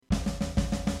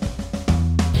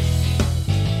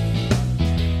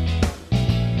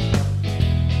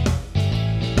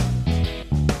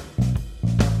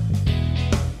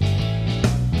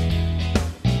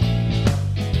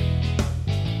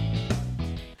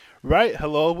Right,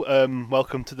 hello.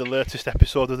 Welcome to the latest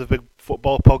episode of the Big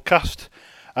Football Podcast.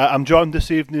 I'm joined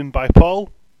this evening by Paul,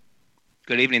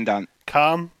 Good evening, Dan.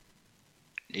 Khan,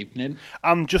 Evening.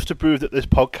 and just to prove that this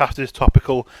podcast is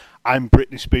topical, I'm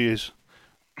Britney Spears,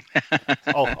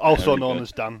 also Very known good.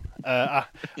 as Dan. How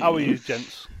are you,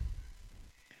 gents?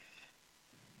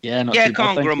 Yeah, not Yeah, too bad,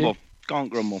 can't thank grumble. Can't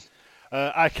grumble.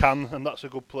 I can, and that's a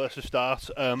good place to start.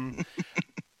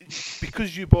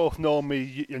 Because you both know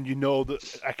me and you know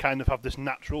that I kind of have this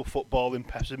natural footballing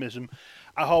pessimism,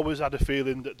 I always had a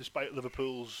feeling that despite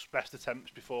Liverpool's best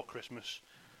attempts before Christmas,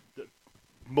 that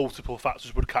multiple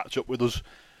factors would catch up with us.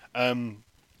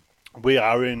 We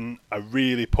are in a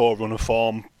really poor run of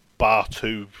form, bar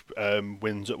two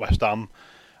wins at West Ham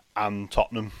and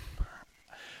Tottenham.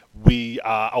 We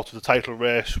are out of the title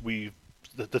race.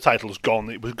 The title's gone.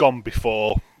 It was gone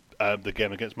before the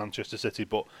game against Manchester City,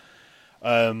 but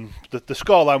the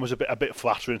scoreline was a bit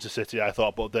flattering to City, I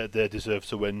thought, but they deserved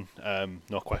to win,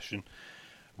 no question.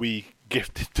 We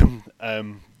gifted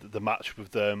them the match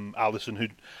with Alisson, who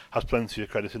has plenty of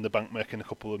credit in the bank, making a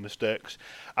couple of mistakes.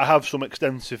 I have some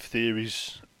extensive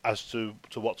theories as to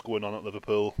what's going on at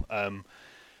Liverpool,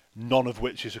 none of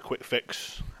which is a quick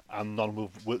fix, and none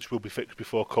of which will be fixed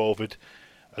before COVID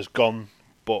has gone.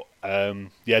 But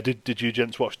did you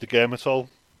gents watch the game at all?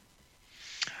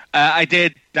 I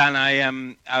did, Dan.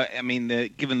 I mean,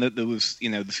 given that there was,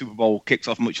 the Super Bowl kicks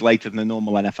off much later than the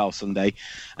normal NFL Sunday,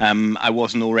 I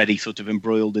wasn't already sort of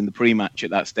embroiled in the pre-match at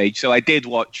that stage. So I did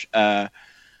watch. I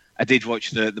did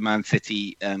watch the Man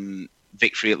City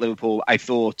victory at Liverpool. I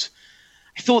thought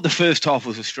the first half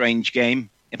was a strange game.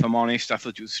 If I'm honest, I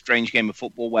thought it was a strange game of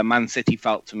football where Man City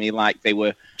felt to me like they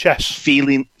were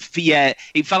feeling. Yeah,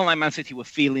 it felt like Man City were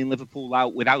feeling Liverpool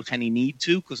out without any need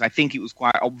to, because I think it was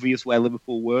quite obvious where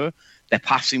Liverpool were. Their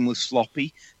passing was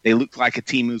sloppy. They looked like a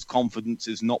team whose confidence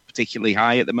is not particularly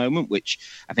high at the moment, which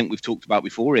I think we've talked about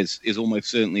before is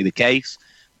almost certainly the case.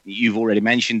 You've already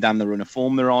mentioned, Dan, the run of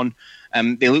form they're on.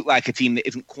 They look like a team that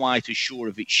isn't quite as sure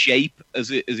of its shape as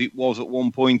it was at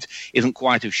one point, isn't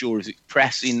quite as sure as its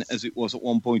pressing as it was at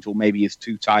one point, or maybe is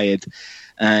too tired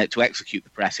to execute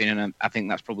the pressing. And I think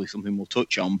that's probably something we'll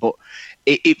touch on. But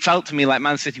it felt to me like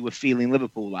Man City were feeling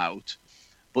Liverpool out,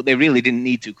 but they really didn't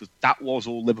need to, because that was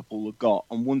all Liverpool had got.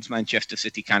 And once Manchester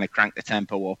City kind of cranked the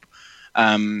tempo up,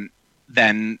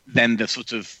 then the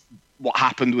sort of what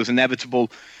happened was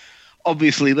inevitable.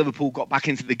 Obviously, Liverpool got back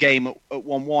into the game at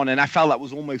 1-1, and I felt that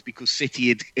was almost because City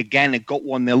had got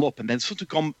 1-0 up and then sort of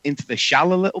gone into the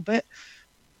shell a little bit.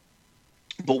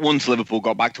 But once Liverpool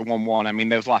got back to 1-1, I mean,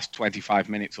 those last 25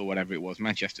 minutes or whatever it was,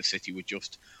 Manchester City were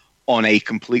just on a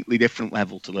completely different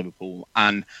level to Liverpool.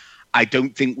 And I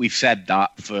don't think we've said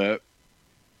that for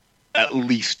at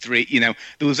least three.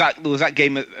 There was that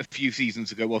game a few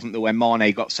seasons ago, wasn't there, where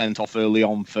Mane got sent off early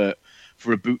on for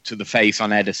a boot to the face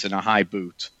on Ederson, a high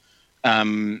boot.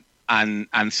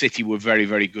 And City were very,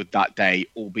 very good that day,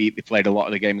 albeit they played a lot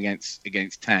of the game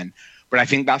against 10. But I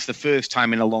think that's the first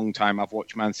time in a long time I've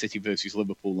watched Man City versus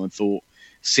Liverpool and thought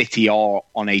City are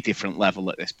on a different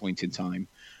level at this point in time.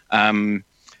 And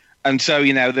so,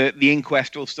 the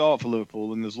inquest will start for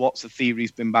Liverpool, and there's lots of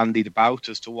theories been bandied about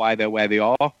as to why they're where they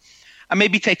are. I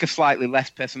maybe take a slightly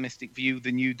less pessimistic view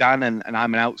than you, Dan, and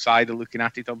I'm an outsider looking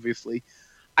at it, obviously.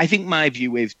 I think my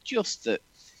view is just that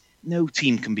no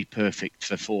team can be perfect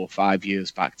for 4 or 5 years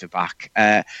back to back.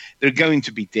 There are going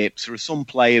to be dips. There are some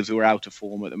players who are out of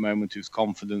form at the moment whose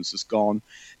confidence has gone.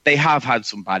 They have had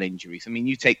some bad injuries. I mean,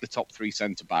 you take the top 3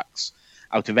 centre-backs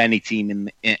out of any team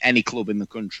in any club in the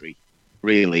country,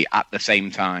 really, at the same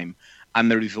time,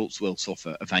 and the results will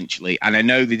suffer eventually. And I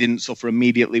know they didn't suffer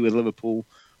immediately with Liverpool,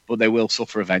 but they will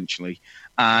suffer eventually.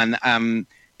 And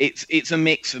it's a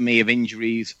mix for me of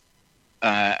injuries,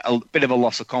 a bit of a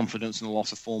loss of confidence and a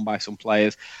loss of form by some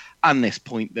players, and this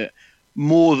point that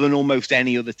more than almost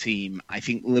any other team, I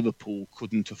think Liverpool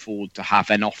couldn't afford to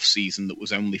have an off-season that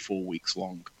was only 4 weeks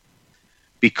long.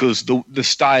 Because the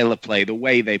style of play, the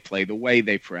way they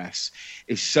press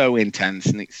is so intense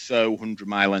and it's so 100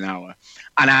 mile an hour.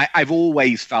 And I've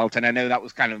always felt, and I know that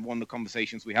was kind of one of the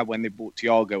conversations we had when they brought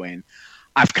Thiago in,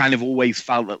 I've kind of always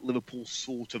felt that Liverpool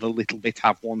sort of a little bit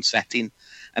have one setting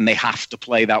and they have to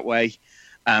play that way.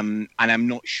 And I'm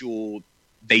not sure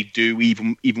they do,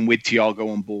 even with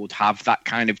Thiago on board, have that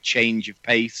kind of change of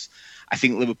pace. I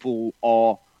think Liverpool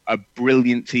are a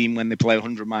brilliant team when they play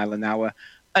 100 mile an hour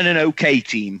and an okay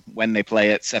team when they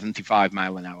play at 75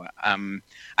 mile an hour. And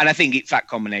I think it's that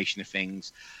combination of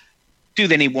things. Do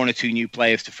they need one or two new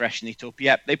players to freshen it up?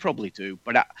 Yep, they probably do.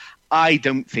 But I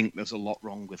don't think there's a lot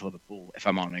wrong with Liverpool, if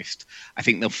I'm honest. I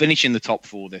think they'll finish in the top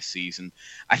four this season.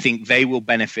 I think they will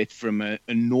benefit from a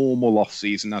normal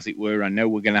off-season, as it were. I know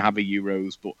we're going to have a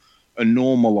Euros, but a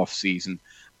normal off-season.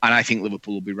 And I think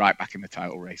Liverpool will be right back in the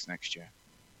title race next year.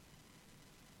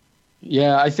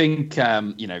 Yeah, I think I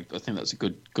think that's a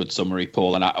good summary,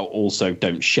 Paul. And I also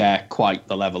don't share quite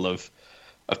the level of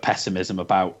pessimism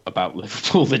about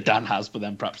Liverpool that Dan has, but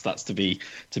then perhaps that's to be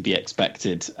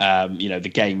expected.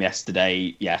 The game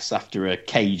yesterday, yes, after a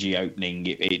cagey opening,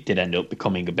 it did end up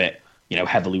becoming a bit,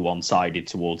 heavily one-sided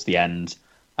towards the end.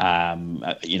 And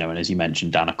as you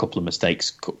mentioned, Dan, a couple of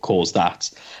mistakes caused that.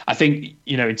 I think,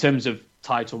 in terms of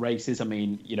title races, I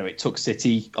mean, it took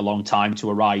City a long time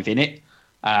to arrive in it.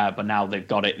 But now they've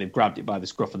got it, they've grabbed it by the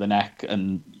scruff of the neck,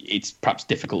 and it's perhaps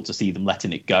difficult to see them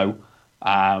letting it go.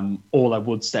 All I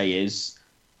would say is,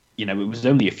 it was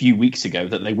only a few weeks ago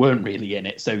that they weren't really in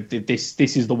it. So this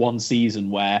is the one season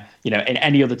where, in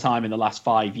any other time in the last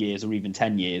 5 years or even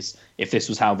 10 years, if this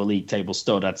was how the league table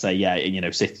stood, I'd say,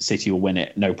 City will win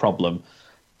it, no problem.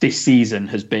 This season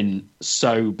has been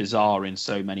so bizarre in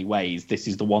so many ways. This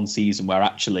is the one season where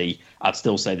actually I'd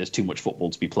still say there's too much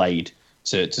football to be played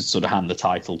to sort of hand the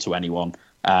title to anyone.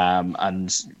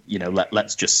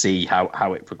 Let's just see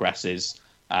how it progresses.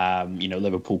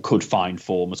 Liverpool could find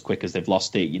form as quick as they've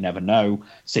lost it. You never know.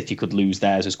 City could lose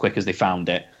theirs as quick as they found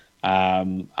it.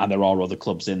 And there are other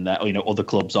clubs in there. Other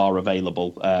clubs are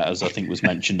available, as I think was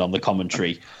mentioned on the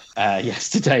commentary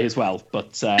yesterday as well.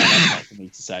 But that's not for me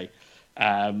to say. But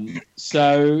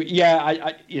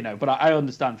I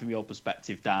understand from your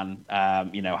perspective, Dan,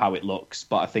 how it looks.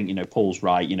 But I think, Paul's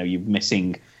right. You're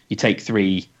missing, you take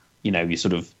three, you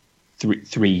sort of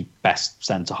three best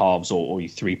centre halves or your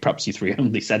three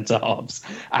only centre halves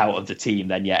out of the team,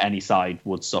 then any side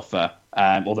would suffer.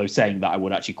 Although saying that, I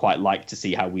would actually quite like to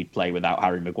see how we'd play without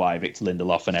Harry Maguire, Victor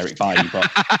Lindelof, and Eric Bailly.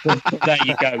 But there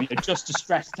you go, just to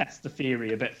stress test the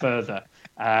theory a bit further.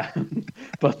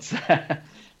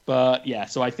 But yeah,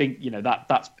 so I think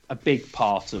that's a big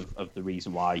part of the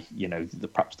reason why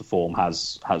perhaps the form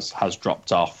has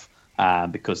dropped off,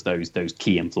 because those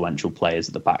key influential players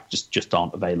at the back just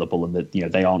aren't available, and that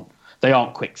they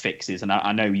aren't quick fixes. And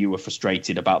I know you were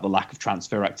frustrated about the lack of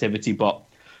transfer activity, but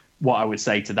what I would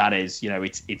say to that is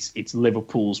it's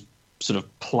Liverpool's sort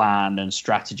of plan and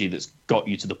strategy that's got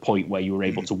you to the point where you were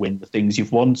able to win the things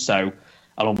you've won. So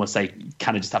I'll almost say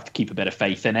kind of just have to keep a bit of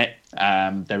faith in it.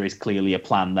 There is clearly a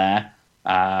plan there.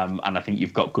 And I think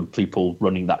you've got good people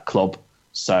running that club.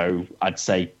 So I'd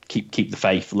say keep the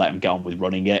faith, let them get on with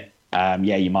running it.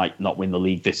 You might not win the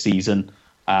league this season.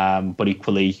 But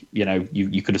equally,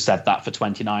 you could have said that for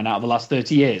 29 out of the last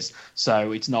 30 years.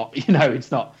 So it's not,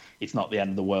 it's not the end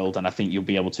of the world. And I think you'll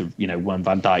be able to, when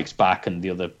Van Dijk's back and the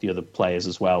other players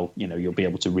as well, you'll be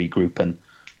able to regroup and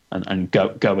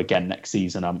go again next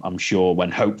season. I'm sure,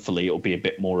 when hopefully it'll be a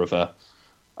bit more of a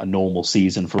normal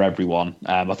season for everyone.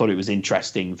 I thought it was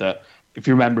interesting that, if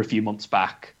you remember a few months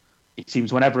back, it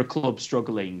seems whenever a club's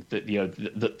struggling, that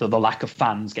the lack of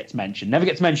fans gets mentioned. Never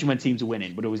gets mentioned when teams are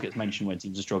winning, but always gets mentioned when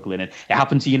teams are struggling. And it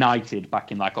happened to United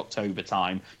back in October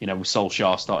time.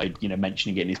 Solskjaer started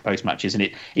mentioning it in his post matches, and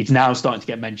it's now starting to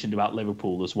get mentioned about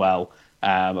Liverpool as well.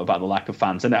 About the lack of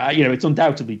fans, and it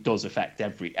undoubtedly does affect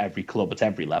every club at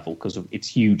every level, because it's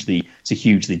a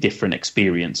hugely different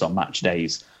experience on match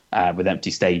days with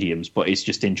empty stadiums. But it's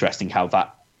just interesting how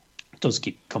that does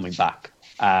keep coming back.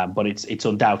 But it's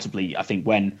undoubtedly, I think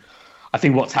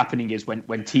what's happening is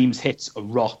when teams hit a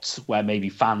rut where maybe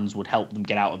fans would help them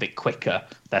get out of it quicker,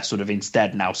 they're sort of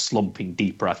instead now slumping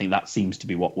deeper. I think that seems to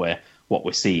be what we're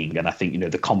seeing, and I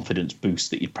think the confidence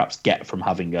boost that you'd perhaps get from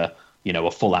having a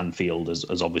full Anfield,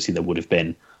 as obviously there would have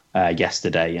been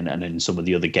yesterday, and in some of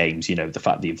the other games, the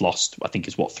fact that you've lost, I think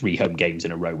it's 3 home games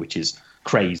in a row, which is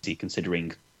crazy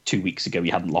considering 2 weeks ago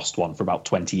you hadn't lost one for about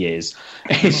 20 years.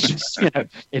 It's just,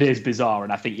 it is bizarre,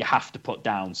 and I think you have to put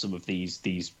down some of these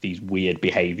weird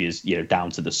behaviours,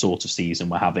 down to the sort of season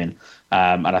we're having.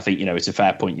 And I think, it's a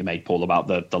fair point you made, Paul, about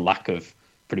the lack of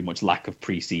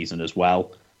pre-season as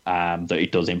well. That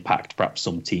it does impact perhaps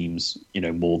some teams,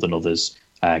 more than others.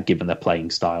 Given their playing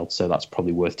style, so that's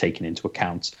probably worth taking into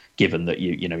account. Given that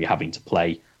you're having to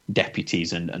play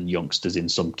deputies and youngsters in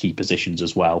some key positions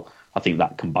as well, I think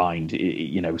that combined,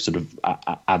 sort of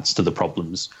adds to the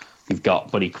problems you've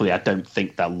got. But equally, I don't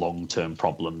think they're long-term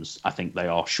problems. I think they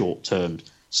are short-term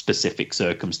specific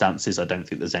circumstances. I don't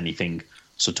think there's anything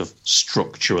sort of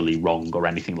structurally wrong or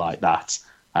anything like that.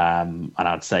 And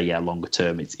I'd say, longer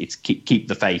term, it's keep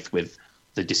the faith with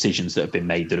the decisions that have been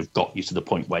made that have got you to the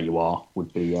point where you are,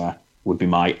 would be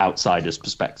my outsider's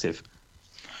perspective.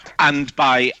 and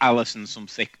buy Alisson some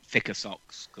thicker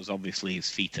socks, because obviously his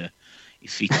feet are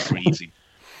freezing.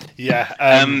 Yeah.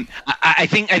 I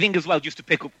think as well, just to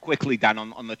pick up quickly, Dan,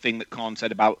 on the thing that Corn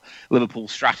said about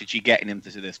Liverpool's strategy getting him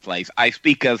to this place. I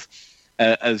speak as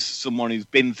someone who's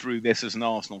been through this as an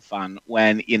Arsenal fan,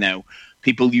 when,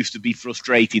 people used to be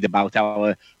frustrated about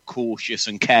our cautious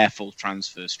and careful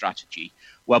transfer strategy.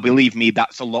 Well, believe me,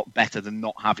 that's a lot better than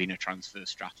not having a transfer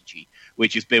strategy,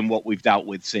 which has been what we've dealt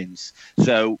with since.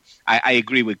 So I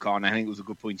agree with Con. I think it was a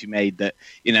good point you made that,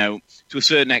 to a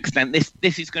certain extent,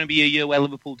 this is going to be a year where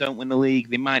Liverpool don't win the league.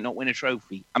 They might not win a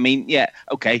trophy. I mean, yeah,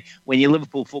 okay, when you're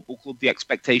Liverpool Football Club, the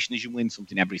expectation is you win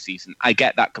something every season. I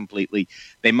get that completely.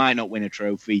 They might not win a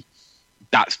trophy.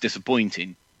 That's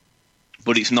disappointing.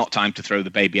 But it's not time to throw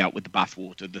the baby out with the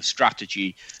bathwater. The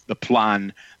strategy, the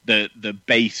plan, the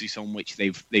basis on which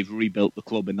they've rebuilt the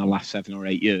club in the last 7 or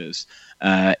 8 years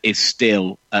is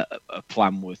still a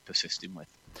plan worth persisting with.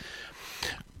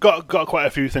 Got quite a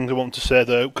few things I want to say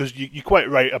though, because you're quite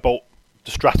right about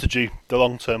the strategy, the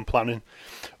long-term planning.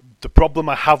 The problem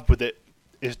I have with it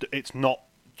is that it's not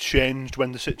changed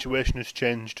when the situation has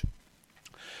changed.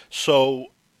 So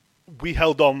we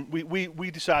held on. We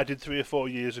decided 3 or 4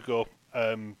 years ago.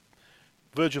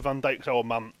 Virgil van Dijk's our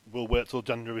man. We'll wait till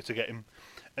January to get him.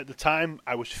 At the time,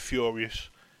 I was furious.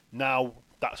 Now,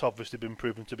 that's obviously been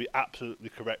proven to be absolutely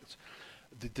correct.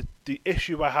 The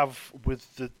issue I have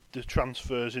with the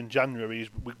transfers in January is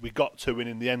we got 2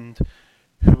 in the end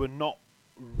who are not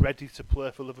ready to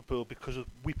play for Liverpool because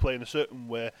we play in a certain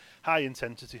way, high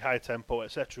intensity, high tempo,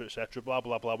 etc., etc., blah,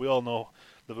 blah, blah. We all know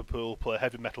Liverpool play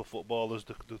heavy metal football, as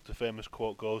the famous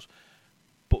quote goes.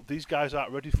 But these guys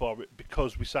aren't ready for it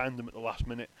because we signed them at the last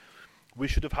minute. We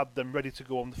should have had them ready to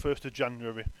go on the 1st of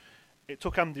January. It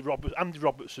took Andy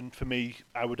Robertson, for me,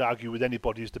 I would argue with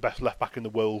anybody, is the best left-back in the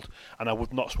world, and I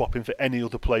would not swap him for any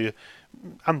other player.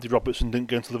 Andy Robertson didn't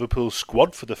get into Liverpool's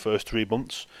squad for the first 3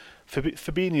 months.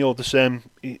 Fabinho, the same,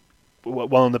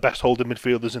 one of the best holding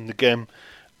midfielders in the game,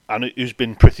 and who's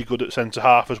been pretty good at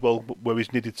centre-half as well, where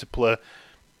he's needed to play.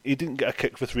 He didn't get a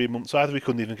kick for 3 months either. He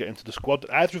couldn't even get into the squad,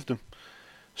 either of them.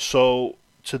 So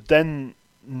to then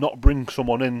not bring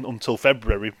someone in until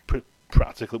February,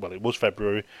 practically, well, it was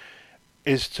February,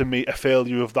 is to me a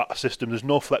failure of that system. There's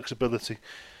no flexibility,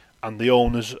 and the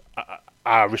owners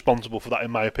are responsible for that,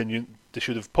 in my opinion. They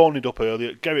should have ponied up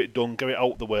earlier, get it done, get it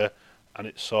out the way, and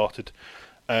it's sorted.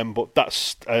 But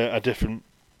that's a different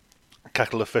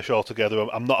kettle of fish altogether.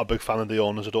 I'm not a big fan of the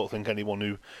owners. I don't think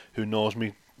anyone who knows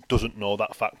me doesn't know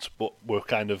that fact, but we're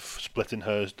kind of splitting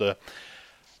hairs there.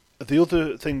 The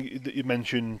other thing that you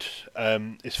mentioned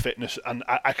is fitness, and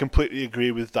I completely agree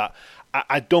with that.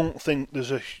 I don't think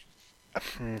there's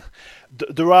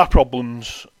there are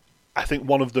problems. I think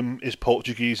one of them is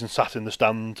Portuguese and sat in the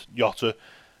stand, Jota.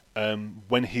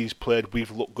 When he's played,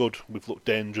 we've looked good, we've looked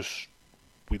dangerous,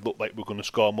 we look like we're going to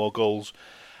score more goals.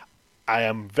 I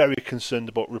am very concerned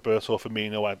about Roberto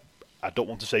Firmino. I don't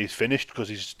want to say he's finished, because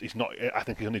he's not. I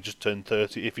think he's only just turned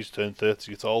 30, if he's turned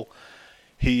 30 at all.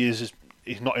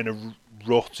 He's not in a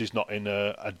rut, he's not in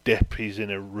a dip, he's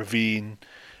in a ravine,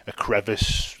 a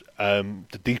crevice,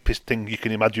 the deepest thing you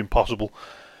can imagine possible.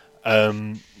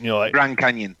 Like Grand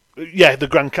Canyon. Yeah, the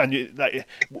Grand Canyon.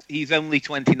 He's only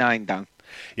 29, Dan.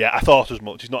 Yeah, I thought as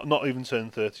much. He's not even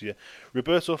turned 30 yet.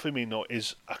 Roberto Firmino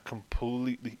is a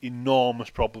completely enormous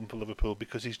problem for Liverpool,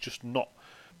 because he's just not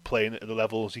playing at the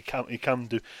levels he can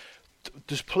do.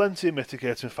 There's plenty of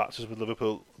mitigating factors with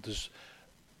Liverpool.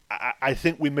 I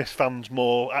think we miss fans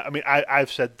more. I mean,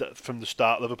 I've said that from the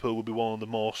start, Liverpool will be one of the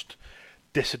most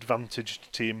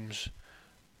disadvantaged teams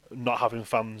not having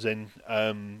fans in.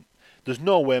 There's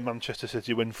no way Manchester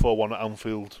City win 4-1 at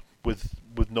Anfield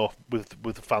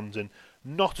with fans in.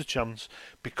 Not a chance,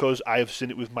 because I have seen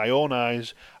it with my own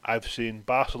eyes. I've seen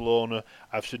Barcelona,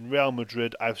 I've seen Real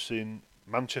Madrid, I've seen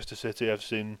Manchester City, I've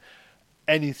seen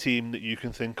any team that you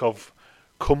can think of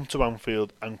come to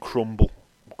Anfield and crumble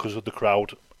because of the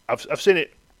crowd. I've seen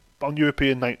it on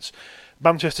European nights.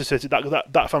 Manchester City,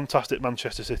 that fantastic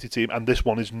Manchester City team, and this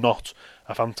one is not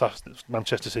a fantastic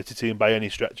Manchester City team by any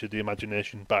stretch of the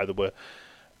imagination, by the way.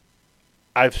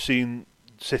 I've seen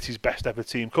City's best ever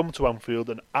team come to Anfield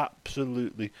and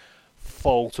absolutely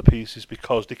fall to pieces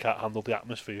because they can't handle the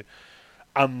atmosphere.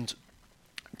 And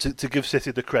to give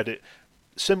City the credit,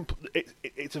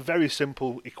 it's a very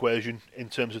simple equation in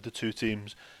terms of the two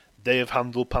teams. They have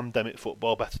handled pandemic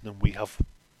football better than we have.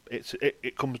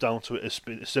 It comes down to it as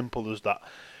simple as that.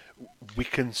 we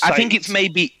can. I think it's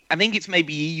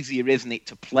maybe easier, isn't it,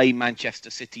 to play Manchester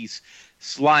City's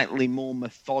slightly more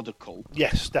methodical.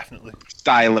 Yes, definitely.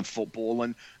 Style of football,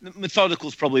 and methodical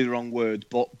is probably the wrong word,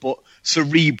 but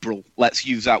cerebral. Let's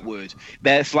use that word.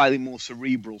 They're slightly more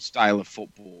cerebral style of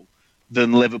football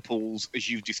than Liverpool's, as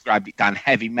you've described it, Dan,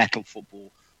 heavy metal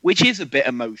football, which is a bit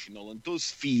emotional and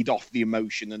does feed off the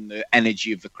emotion and the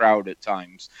energy of the crowd at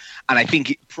times. And I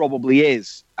think it probably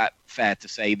is fair to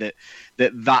say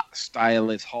that style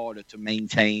is harder to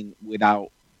maintain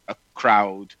without a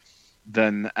crowd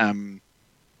than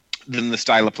the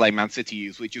style of play Man City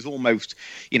use, which is almost,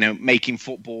 making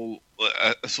football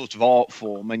a sort of art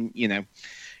form. And,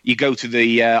 you go to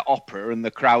the opera and the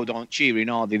crowd aren't cheering,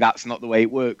 are they? That's not the way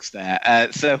it works there.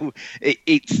 So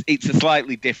it's a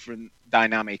slightly different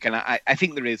dynamic, and I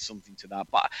think there is something to that.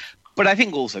 But I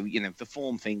think also, the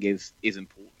form thing is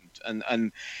important,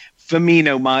 and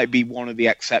Firmino might be one of the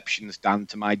exceptions, Dan,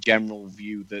 to my general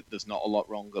view that there's not a lot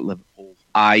wrong at Liverpool.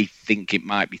 I think it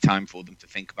might be time for them to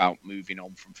think about moving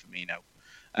on from Firmino,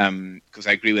 because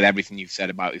I agree with everything you've said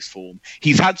about his form.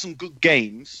 He's had some good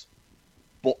games,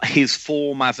 but his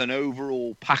form as an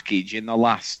overall package in the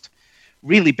last,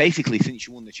 really basically since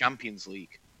you won the Champions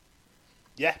League,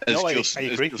 I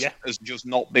agree. Has just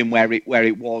not been where it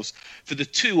was for the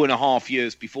 2.5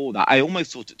 years before that. I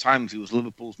almost thought at times he was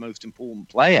Liverpool's most important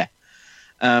player,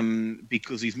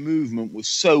 because his movement was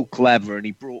so clever and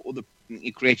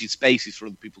he created spaces for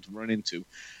other people to run into.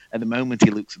 At the moment,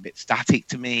 he looks a bit static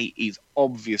to me. His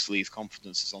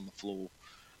confidence is on the floor.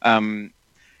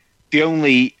 The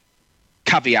only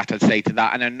caveat I'd say to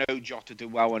that, and I know Jota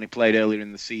did well when he played earlier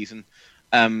in the season.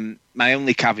 My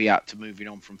only caveat to moving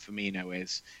on from Firmino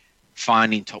is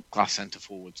finding top-class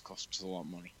centre-forwards costs a lot of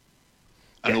money.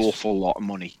 An awful lot of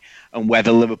money. And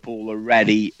whether Liverpool are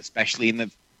ready, especially in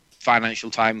the financial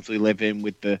times we live in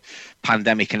with the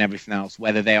pandemic and everything else,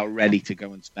 whether they are ready to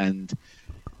go and spend,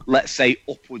 let's say,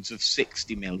 upwards of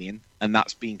 60 million, and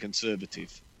that's being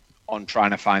conservative, on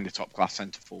trying to find a top-class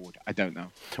centre-forward. I don't know.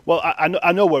 Well,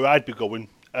 I know where I'd be going.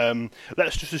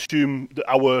 Let's just assume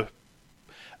that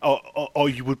or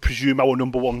you would presume our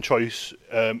number one choice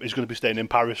is going to be staying in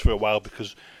Paris for a while,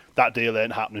 because that deal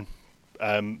ain't happening.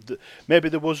 Maybe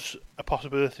there was a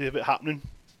possibility of it happening,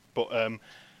 but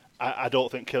I don't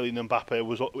think Kylian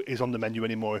Mbappe is on the menu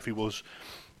anymore. If he was,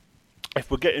 if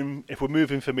we're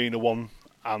moving Firmino on,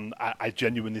 and I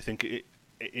genuinely think it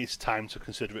is time to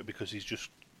consider it, because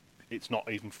it's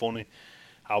not even funny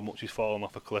how much he's fallen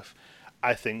off a cliff.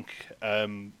 I think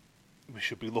we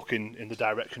should be looking in the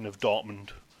direction of Dortmund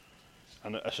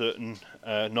and a certain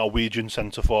Norwegian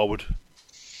centre forward.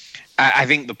 I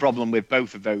think the problem with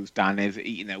both of those, Dan, is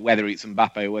whether it's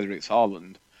Mbappe or whether it's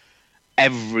Haaland,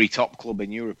 every top club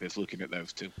in Europe is looking at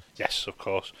those two. Yes, of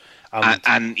course.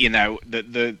 And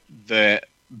the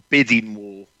bidding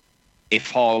war,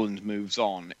 if Haaland moves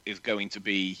on, is going to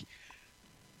be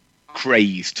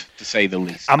crazed, to say the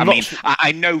least.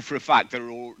 I know for a fact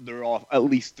there are at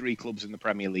least 3 clubs in the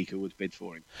Premier League who would bid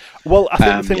for him. Well, I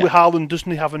think the thing with Haaland,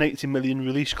 doesn't he have an 80 million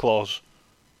release clause?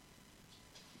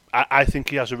 I think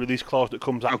he has a release clause that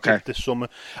comes active this summer.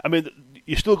 I mean,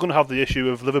 you're still going to have the issue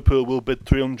of Liverpool will bid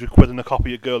 300 quid and a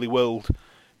copy of Girly World,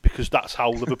 because that's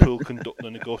how Liverpool conduct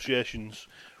the negotiations,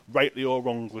 rightly or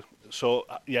wrongly. So,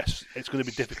 yes, it's going to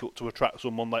be difficult to attract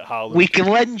someone like Haaland. We can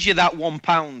lend you that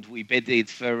 £1 we bidded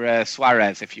for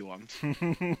Suarez if you want.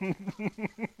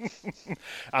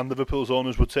 And Liverpool's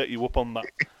owners would take you up on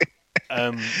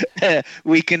that.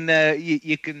 We can.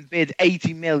 You can bid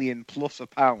 80 million plus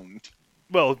 £1.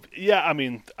 Well, yeah, I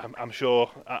mean, I'm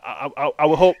sure. I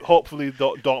will hopefully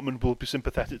Dortmund will be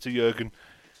sympathetic to Jurgen,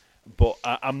 but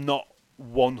I'm not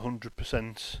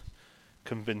 100%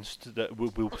 convinced that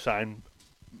we'll sign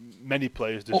many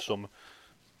players this summer.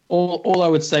 All I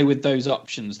would say with those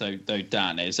options, though,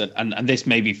 Dan, is, and this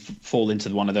maybe fall into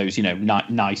one of those,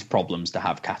 nice problems to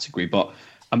have category, but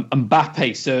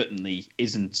Mbappe certainly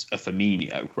isn't a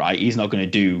Firmino, right? He's not going to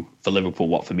do for Liverpool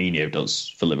what Firmino does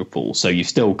for Liverpool. So you've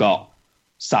still got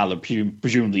Salah.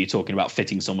 Presumably you're talking about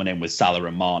fitting someone in with Salah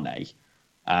and Mane.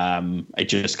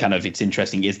 It's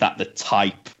interesting. Is that the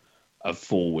type of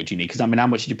forward you need? Because, how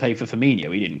much did you pay for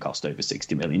Firmino? He didn't cost over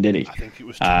 60 million, did he? I think it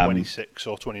was 26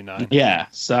 or 29. Yeah,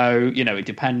 so, it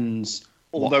depends.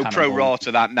 Although pro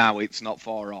rata that now, it's not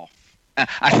far off.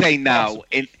 I say now,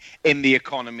 in the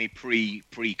economy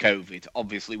pre-COVID,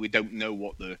 obviously we don't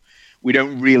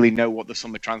really know what the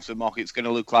summer transfer market's going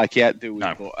to look like yet, do we?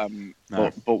 No.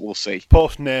 But we'll see.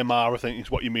 Post Neymar, I think is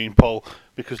what you mean, Paul,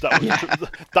 because that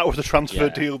was the transfer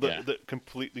deal that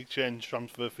completely changed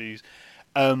transfer fees.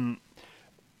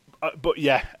 But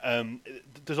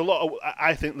there's a lot of.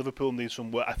 I think Liverpool needs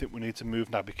some work. I think we need to move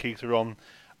Naby Keita on.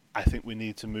 I think we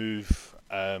need to move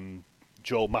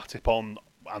Joel Matip on,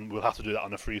 and we'll have to do that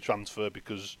on a free transfer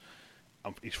because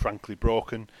he's frankly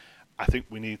broken. I think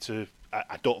we need to.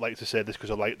 I don't like to say this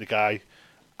because I like the guy.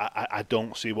 I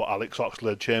don't see what Alex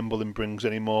Oxlade-Chamberlain brings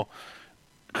anymore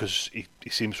because he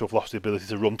seems to have lost the ability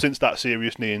to run since that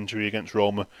serious knee injury against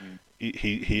Roma.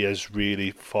 He has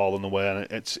really fallen away,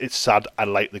 and it's sad. I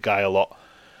like the guy a lot.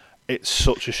 It's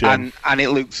such a shame. And it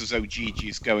looks as though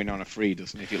Gigi's going on a free,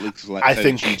 doesn't it? It looks like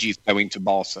Gigi's going to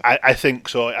Barca. I think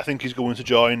so. I think he's going to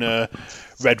join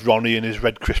Red Ronnie in his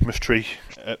red Christmas tree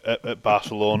at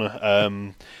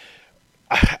Barcelona.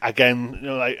 Again,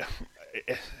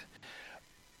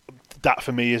 that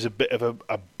for me is a bit of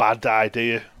a bad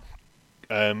idea.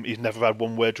 He's never had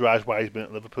one word rise while he's been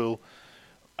at Liverpool.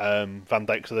 Van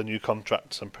Dijk's had a new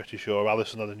contract, I'm pretty sure.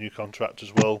 Alisson had a new contract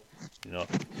as well.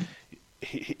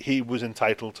 He was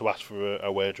entitled to ask for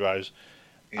a wage rise,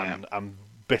 and I'm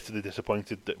bitterly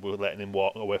disappointed that we're letting him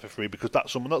walk away for free because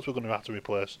that's someone else we're going to have to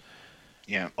replace.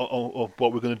 Yeah. Or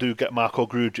what we're going to do, get Marko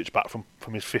Grujic back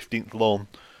from his 15th loan.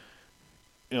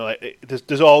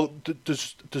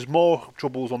 There's more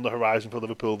troubles on the horizon for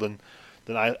Liverpool than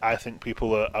I think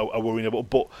people are worrying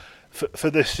about. But for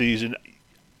this season,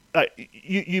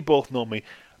 you both know me.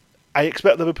 I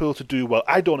expect Liverpool to do well.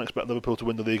 I don't expect Liverpool to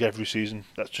win the league every season.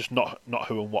 That's just not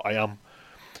who and what I am.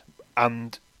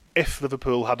 And if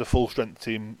Liverpool had a full strength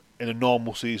team in a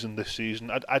normal season this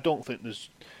season, I don't think there's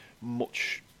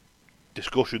much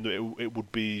discussion that it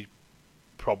would be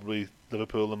probably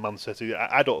Liverpool and Man City.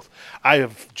 I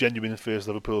have genuine fears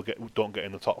Liverpool don't get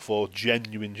in the top four.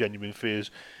 Genuine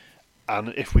fears.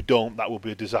 And if we don't, that will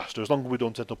be a disaster. As long as we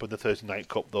don't end up in the Thursday Night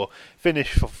Cup, though,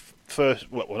 finish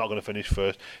first. Well, we're not going to finish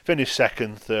first. Finish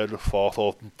second, third, or fourth,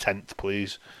 or 10th,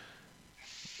 please.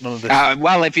 None of this.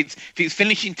 Well, if it's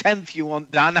finishing 10th you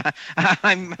want, Dan,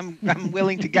 I'm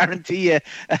willing to guarantee you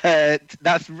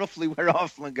that's roughly where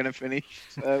Arsenal are going to finish.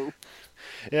 So.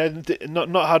 Yeah,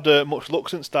 not had much luck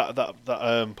since that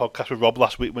podcast with Rob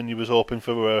last week when you was hoping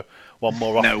for one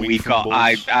more off. No, week we from got.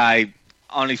 Wolves.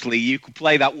 Honestly, you could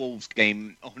play that Wolves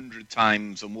game 100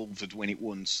 times and Wolves would win it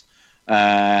once.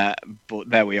 But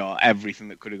there we are. Everything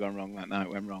that could have gone wrong that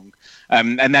night went wrong.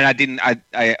 And then I didn't.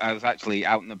 I was actually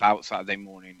out and about Saturday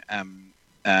morning.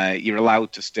 You're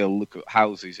allowed to still look at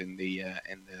houses in the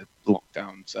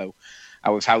lockdown, so I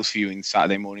was house viewing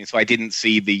Saturday morning. So I didn't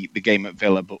see the game at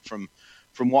Villa, but from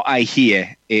what I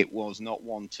hear, it was not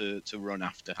one to run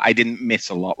after. I didn't miss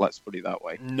a lot. Let's put it that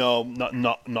way. No,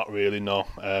 not really. No,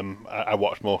 I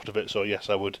watched most of it, so yes,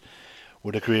 I would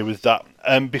agree with that.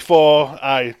 Before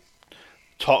I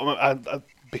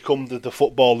become the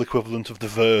football equivalent of the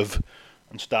Verve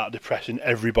and start depressing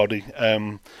everybody.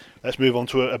 Let's move on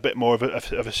to a bit more of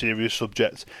a serious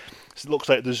subject. It looks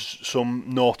like there's some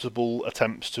notable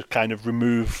attempts to kind of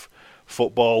remove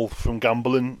football from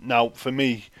gambling. Now, for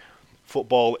me,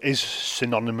 football is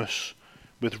synonymous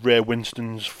with Ray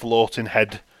Winston's floating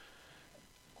head.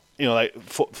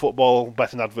 Football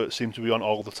betting adverts seem to be on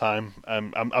all the time.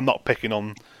 I'm not picking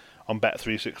on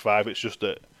Bet365. It's just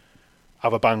that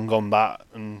Have a Bang on that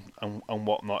and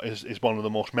whatnot is one of the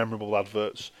most memorable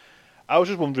adverts. I was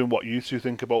just wondering what you two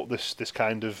think about this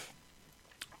kind of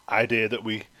idea that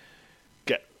we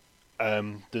get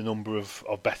the number of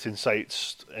betting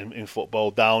sites in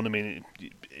football down. I mean,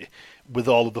 with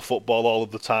all of the football all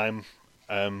of the time,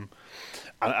 and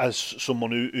as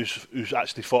someone who's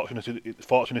actually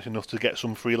fortunate enough to get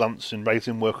some freelance and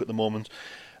writing work at the moment,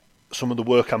 some of the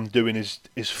work I'm doing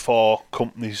is for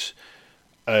companies,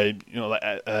 like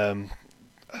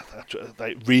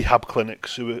rehab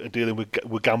clinics who are dealing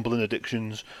with gambling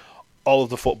addictions. All of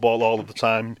the football, all of the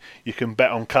time. You can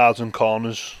bet on cards and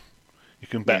corners. You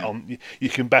can bet on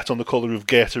the colour of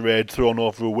Gatorade thrown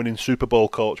over a winning Super Bowl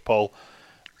coach, Paul.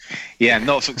 Yeah,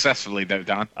 not successfully though,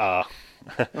 Dan. I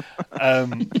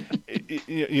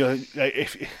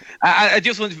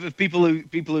just wonder for people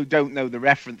who don't know, the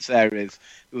reference there is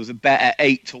there was a bet at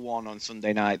 8-1 on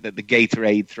Sunday night that the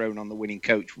Gatorade thrown on the winning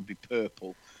coach would be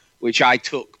purple, which I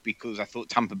took because I thought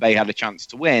Tampa Bay had a chance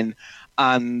to win,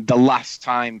 and the last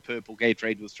time purple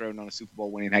Gatorade was thrown on a Super Bowl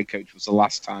winning head coach was the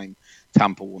last time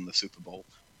Tampa won the Super Bowl.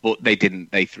 But they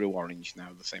didn't. They threw orange now,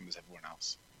 the same as everyone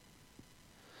else.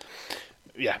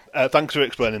 Yeah, thanks for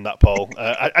explaining that, Paul.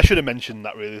 I should have mentioned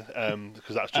that really,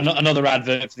 because that's just another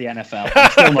advert for the NFL.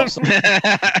 I'm still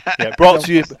not yeah, brought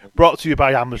to you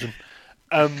by Amazon.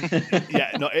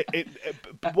 Yeah, no.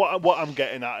 What I'm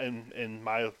getting at in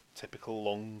my typical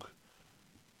long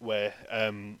way,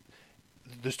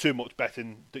 there's too much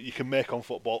betting that you can make on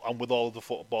football, and with all of the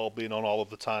football being on all of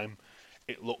the time,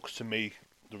 it looks to me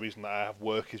the reason that I have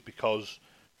work is because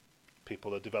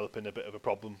people are developing a bit of a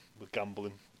problem with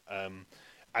gambling.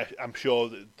 I'm sure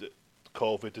that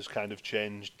COVID has kind of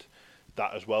changed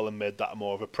that as well and made that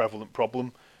more of a prevalent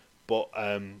problem. But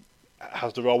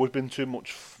has there always been too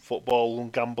much football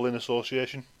and gambling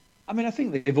association? I mean, I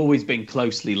think they've always been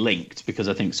closely linked because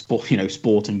I think sport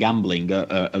and gambling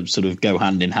are sort of go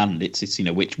hand in hand. It's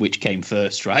which came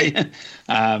first, right?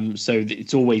 So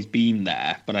it's always been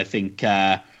there. But I think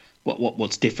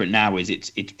what's different now is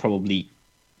it's probably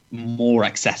more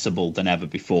accessible than ever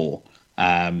before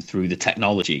through the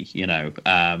technology.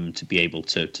 To be able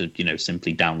to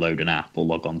simply download an app or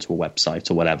log onto a website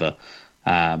or whatever,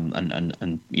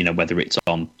 and whether it's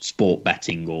on sport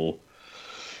betting or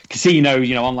casino,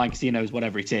 online casinos,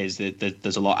 whatever it is,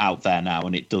 there's a lot out there now,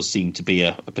 and it does seem to be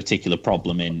a particular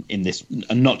problem in this,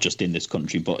 and not just in this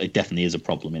country, but it definitely is a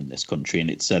problem in this country, and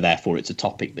it's therefore it's a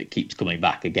topic that keeps coming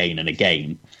back again and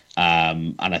again.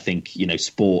 And I think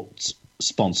sports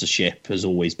sponsorship has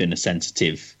always been a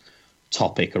sensitive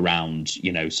topic around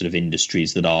sort of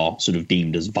industries that are sort of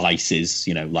deemed as vices,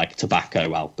 like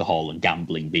tobacco, alcohol, and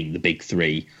gambling being the big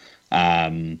three.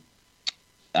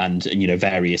 And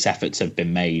various efforts have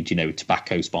been made.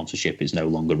 Tobacco sponsorship is no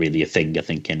longer really a thing, I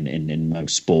think, in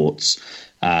most sports.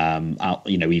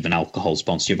 Even alcohol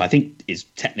sponsorship, I think, is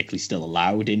technically still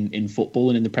allowed in football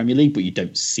and in the Premier League, but you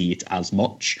don't see it as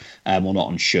much, well, not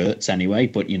on shirts anyway.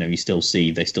 But you still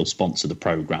see they still sponsor the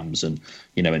programs and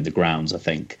in the grounds, I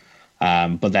think.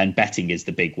 But then betting is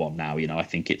the big one now. I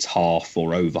think it's half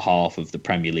or over half of the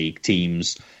Premier League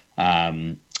teams are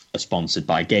sponsored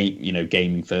by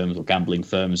gaming firms or gambling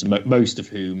firms, most of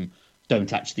whom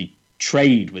don't actually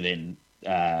trade within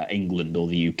England or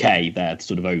the UK. They're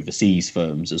sort of overseas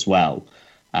firms as well.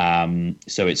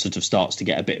 So it sort of starts to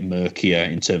get a bit murkier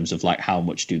in terms of like how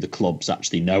much do the clubs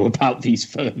actually know about these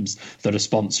firms that are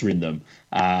sponsoring them,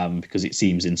 because it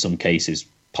seems in some cases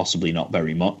possibly not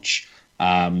very much.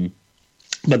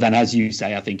 But then, as you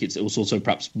say, I think it's also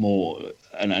perhaps more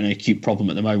an acute problem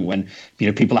at the moment when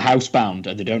people are housebound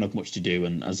and they don't have much to do.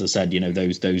 And as I said,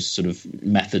 those sort of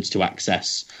methods to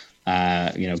access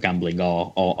gambling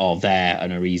are there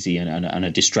and are easy and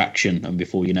a distraction. And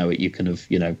before you know it, you kind of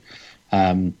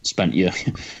spent your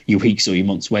weeks or your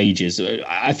month's wages.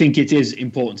 I think it is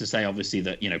important to say, obviously,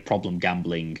 that problem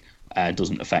gambling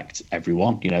doesn't affect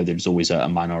everyone. There's always a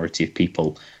minority of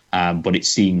people. But it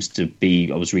seems to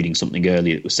be. I was reading something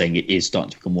earlier that was saying it is starting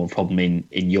to become more of a problem in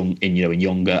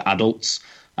younger adults,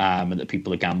 and that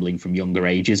people are gambling from younger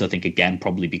ages. I think again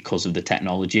probably because of the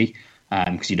technology,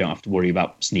 because you don't have to worry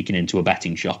about sneaking into a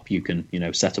betting shop. You can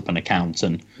set up an account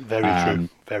and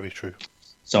very true.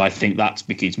 So I think that's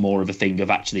because it's more of a thing of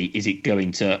actually, is it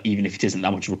going to, even if it isn't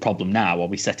that much of a problem now, are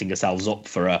we setting ourselves up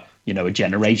for a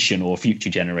generation or future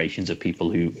generations of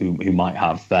people who might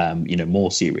have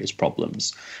more serious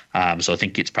problems? So I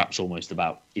think it's perhaps almost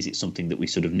about, is it something that we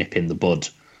sort of nip in the bud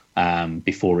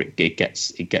before it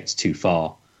gets too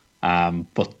far?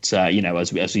 But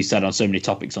as we said on so many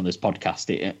topics on this podcast,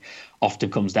 it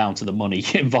often comes down to the money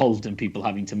involved and people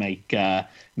having to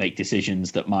make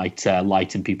decisions that might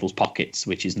lighten people's pockets,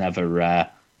 which is never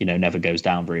goes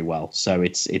down very well. So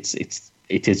it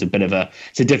is a bit of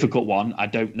it's a difficult one. I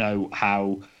don't know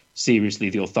how seriously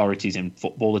the authorities in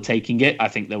football are taking it. I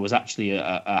think there was actually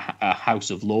a House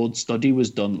of Lords study was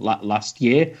done last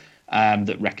year.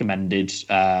 That recommended,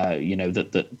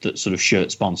 that sort of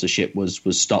shirt sponsorship was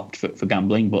stopped for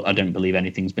gambling, but I don't believe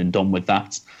anything's been done with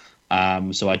that.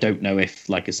 So I don't know if,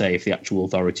 like I say, if the actual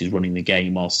authorities running the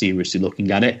game are seriously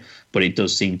looking at it, but it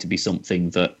does seem to be something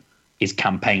that is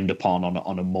campaigned upon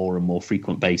on a more and more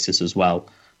frequent basis as well.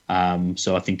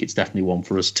 So I think it's definitely one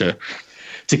for us to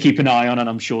keep an eye on, and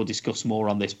I'm sure discuss more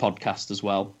on this podcast as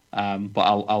well. But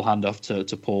I'll hand off to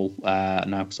Paul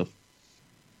now.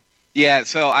 Yeah,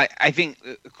 so I think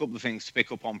a couple of things to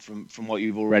pick up on from what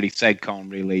you've already said, Con,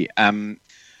 really.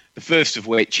 The first of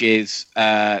which is,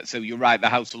 so you're right, the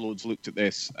House of Lords looked at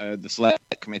this. The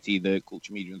Select Committee, the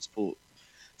Culture, Media and Sport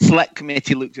Select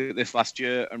Committee looked at this last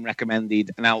year and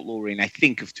recommended an outlawing, I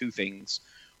think, of two things,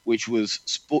 which was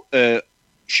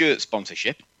shirt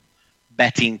sponsorship,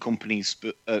 betting companies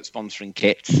sponsoring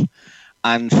kits,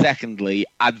 and secondly,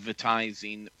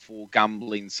 advertising for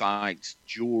gambling sites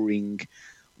during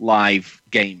live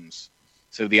games.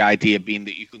 So the idea being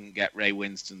that you couldn't get Ray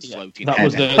Winston's floating that head.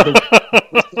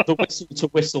 Was the whistle to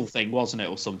whistle thing, wasn't it,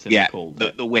 or something? Yeah, called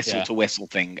the whistle to whistle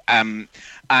thing. And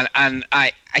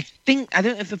I think, I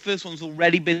don't know if the first one's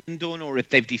already been done or if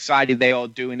they've decided they are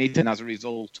doing it, and as a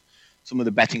result, some of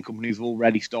the betting companies have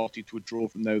already started to withdraw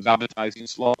from those advertising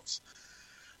slots.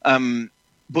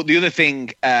 But the other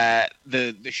thing,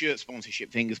 the shirt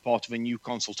sponsorship thing is part of a new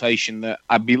consultation that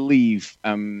I believe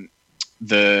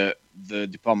the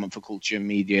Department for Culture,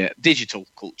 Media, Digital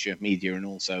Culture, Media, and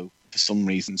also for some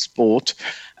reason sport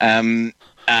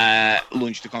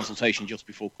launched a consultation just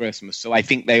before Christmas. So I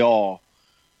think they are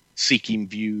seeking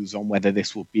views on whether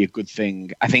this would be a good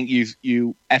thing. I think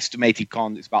you estimated,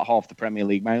 Con, it's about half the Premier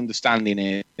League. My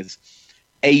understanding is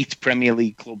 8 Premier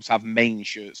League clubs have main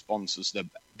shirt sponsors that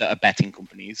are betting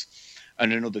companies,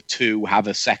 and another 2 have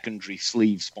a secondary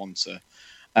sleeve sponsor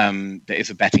that is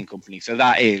a betting company. So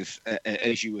that is,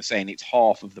 as you were saying, it's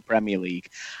half of the Premier League.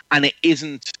 And it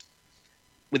isn't,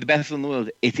 with the best in the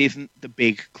world, it isn't the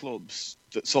big clubs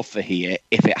that suffer here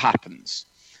if it happens.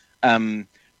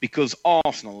 Because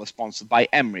Arsenal are sponsored by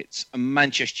Emirates, and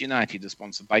Manchester United are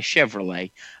sponsored by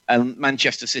Chevrolet, and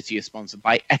Manchester City are sponsored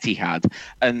by Etihad,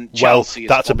 and Chelsea.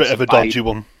 Well, that's a bit of a dodgy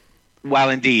one.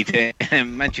 Well, indeed,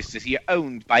 Manchester City are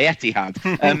owned by Etihad.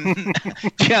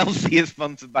 Chelsea is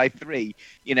sponsored by 3.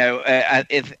 You know, I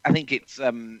think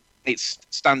it's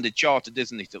standard chartered,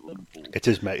 isn't it, at Liverpool? It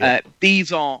is, mate. Yeah.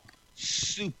 These are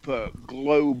super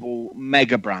global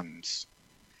mega brands.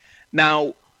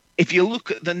 Now, if you look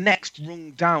at the next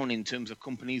rung down in terms of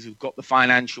companies who've got the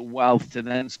financial wealth to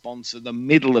then sponsor the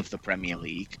middle of the Premier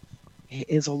League, it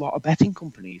is a lot of betting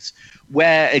companies.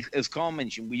 Where, as Carl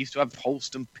mentioned, we used to have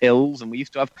Holston Pills, and we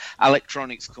used to have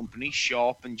electronics companies,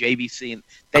 Sharp and JVC, and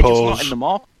they're just not in the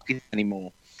market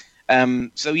anymore.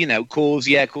 So, you know,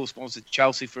 Coors sponsored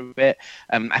Chelsea for a bit.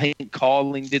 I think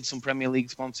Carling did some Premier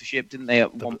League sponsorship, didn't they,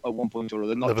 at one point or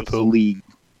other? Not Liverpool. just the league,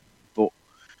 but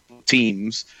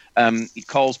teams.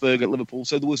 Carlsberg at Liverpool.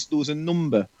 So there was a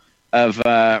number of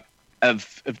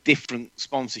different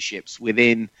sponsorships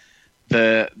within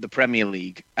the Premier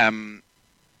League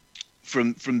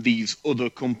from these other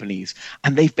companies,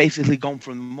 and they've basically gone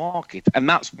from the market, and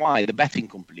that's why the betting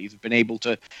companies have been able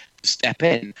to step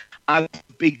in as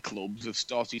big clubs have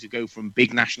started to go from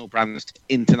big national brands to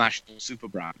international super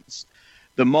brands.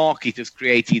 The market has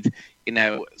created, you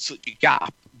know, such a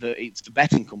gap that it's the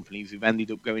betting companies who've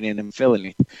ended up going in and filling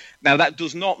it. Now, that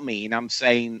does not mean I'm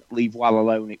saying leave well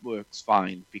alone, it works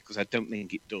fine, because I don't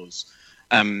think it does.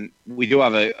 We do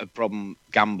have a problem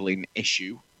gambling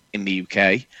issue in the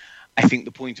UK. I think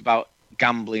the point about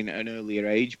gambling at an earlier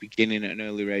age, beginning at an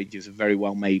earlier age, is a very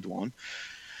well made one.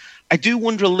 I do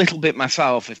wonder a little bit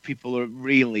myself if people are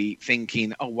really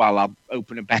thinking, oh, well, I'll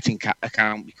open a betting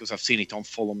account because I've seen it on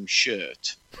Fulham's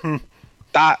shirt.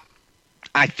 That,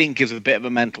 I think, is a bit of a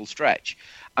mental stretch.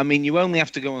 I mean, you only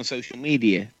have to go on social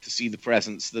media to see the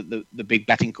presence that the big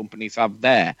betting companies have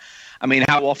there. I mean,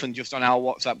 how often just on our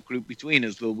WhatsApp group between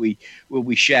us will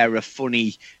we share a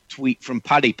funny tweet from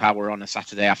Paddy Power on a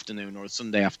Saturday afternoon or a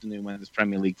Sunday afternoon when there's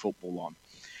Premier League football on?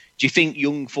 Do you think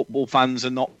young football fans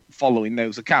are not following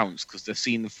those accounts because they're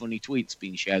seeing the funny tweets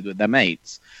being shared with their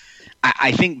mates?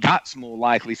 I think that's more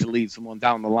likely to lead someone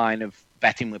down the line of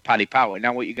betting with Paddy Power.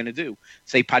 Now, what you're going to do?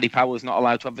 Say Paddy Power's not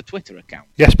allowed to have a Twitter account?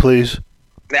 Yes, please.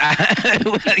 Well,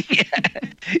 yeah.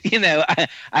 You know,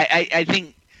 I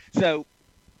think so.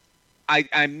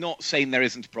 I'm not saying there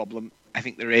isn't a problem. I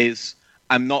think there is.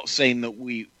 I'm not saying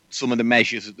that some of the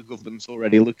measures that the government's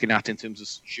already looking at in terms of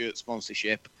shirt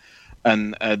sponsorship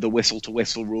and the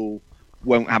whistle-to-whistle rule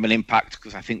won't have an impact,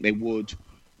 because I think they would.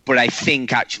 But I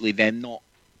think actually they're not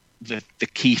the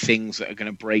key things that are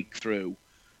going to break through.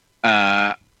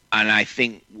 And I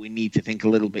think we need to think a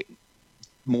little bit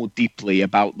more deeply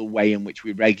about the way in which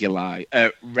we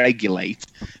regulate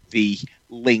the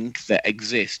link that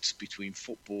exists between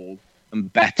football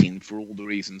and betting, for all the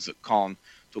reasons that Con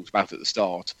talked about at the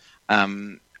start.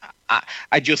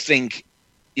 I just think,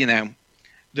 you know,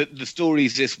 the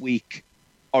stories this week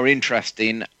are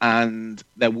interesting, and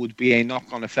there would be a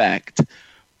knock-on effect,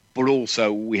 but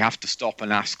also we have to stop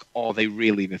and ask, are they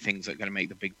really the things that are going to make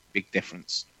the big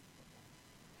difference?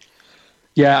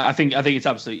 Yeah, I think it's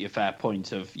absolutely a fair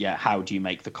point of, how do you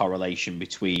make the correlation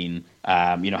between,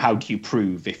 how do you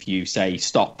prove if you say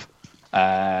stop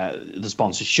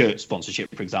the shirt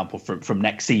sponsorship, for example, from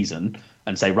next season,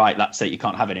 and say, right, that's it, you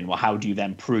can't have it anymore. How do you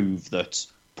then prove that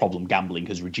problem gambling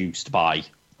has reduced by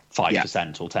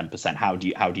 5% or 10%? How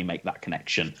do you make that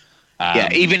connection?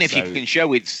 Even if you can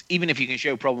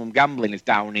show problem gambling is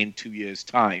down in 2 years'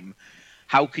 time,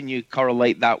 how can you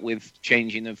correlate that with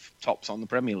changing of tops on the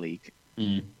Premier League?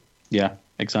 Yeah,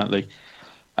 exactly.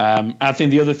 I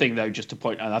think the other thing, though, just to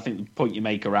point out, I think the point you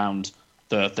make around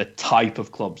the type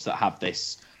of clubs that have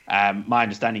this, my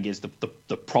understanding is the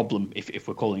problem, if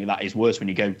we're calling it that, is worse when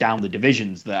you go down the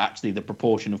divisions. That actually the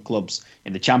proportion of clubs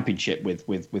in the Championship with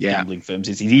gambling firms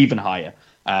is even higher.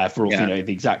 for the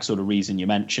exact sort of reason you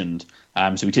mentioned.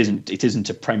 So it isn't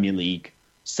a Premier League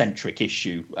centric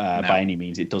issue by any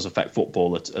means. It does affect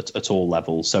football at all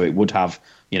levels. So it would have,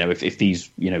 if these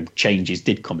changes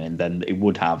did come in, then it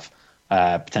would have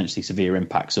potentially severe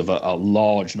impacts of a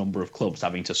large number of clubs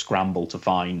having to scramble to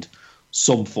find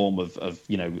some form of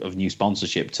new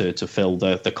sponsorship to fill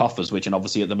the coffers, which, and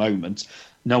obviously at the moment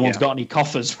no one's got any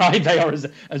coffers, right? They are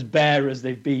as bare as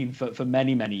they've been for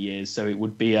many, many years. So it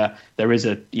would be and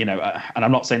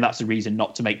I'm not saying that's the reason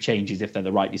not to make changes if they're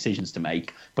the right decisions to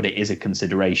make, but it is a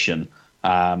consideration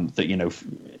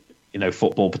that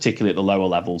football, particularly at the lower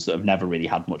levels that have never really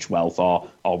had much wealth, are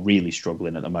really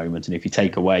struggling at the moment. And if you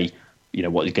take away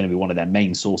what is going to be one of their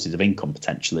main sources of income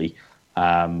potentially,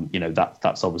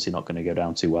 that's obviously not going to go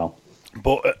down too well.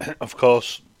 But of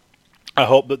course, I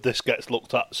hope that this gets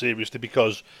looked at seriously,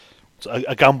 because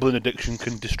a gambling addiction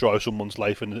can destroy someone's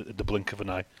life in the blink of an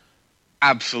eye.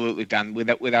 Absolutely, Dan.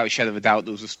 Without a shadow of a doubt,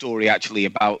 there was a story actually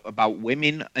about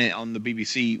women on the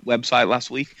BBC website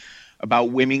last week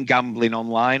about women gambling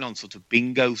online on sort of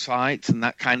bingo sites and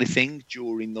that kind of thing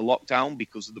during the lockdown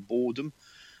because of the boredom,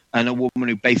 and a woman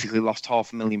who basically lost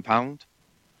 £500,000.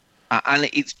 And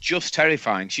it's just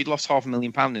terrifying. She'd lost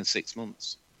 £500,000 in 6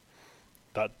 months.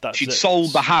 She'd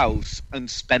sold the house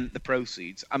and spent the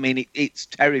proceeds. I mean, it's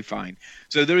terrifying.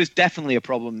 So there is definitely a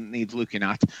problem that needs looking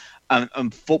at.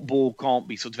 And football can't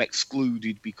be sort of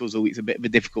excluded because it's a bit of a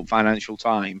difficult financial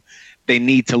time. They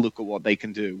need to look at what they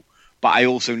can do. But I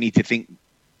also think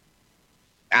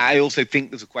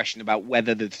there's a question about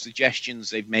whether the suggestions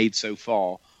they've made so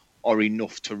far are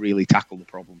enough to really tackle the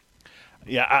problem.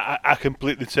 Yeah, I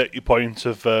completely take your point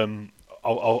of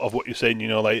what you're saying.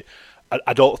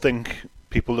 I don't think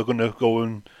people are going to go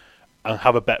and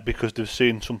have a bet because they've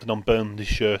seen something on Burnley's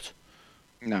shirt.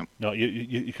 No,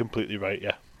 you're completely right.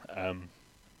 Yeah,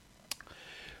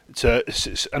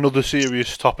 it's another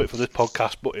serious topic for this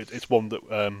podcast, but it's one that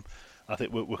I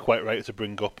think we're quite right to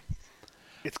bring up.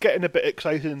 It's getting a bit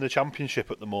exciting in the Championship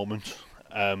at the moment.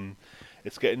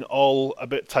 It's getting all a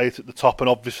bit tight at the top, and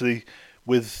obviously,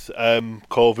 with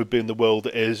COVID being the world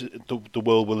it is, the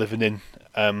world we're living in,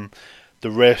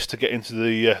 the race to get into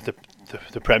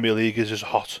the Premier League is as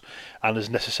hot and as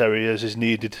necessary as is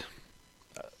needed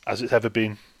as it's ever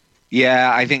been.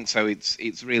 Yeah, I think so.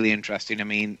 It's really interesting. I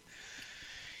mean,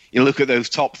 you look at those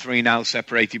top three now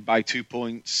separated by 2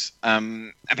 points.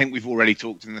 I think we've already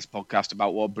talked in this podcast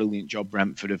about what a brilliant job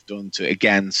Brentford have done to,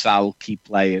 again, sell key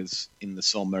players in the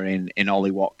summer in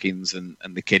Ollie Watkins and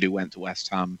the kid who went to West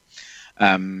Ham.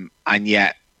 And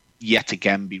yet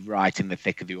again be right in the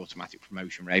thick of the automatic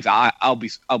promotion race. I'll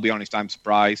be honest, I'm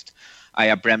surprised. I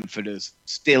have Brentford as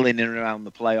still in and around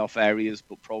the playoff areas,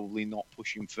 but probably not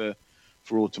pushing for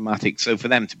automatic. So for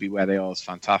them to be where they are is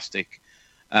fantastic.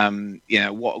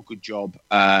 What a good job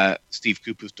Steve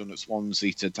Cooper's done at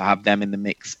Swansea to have them in the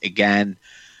mix again.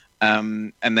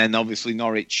 And then obviously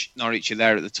Norwich are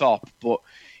there at the top, but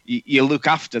you look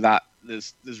after that.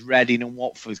 There's Reading and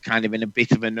Watford kind of in a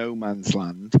bit of a no man's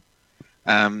land.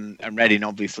 And Reading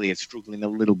obviously is struggling a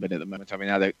little bit at the moment, having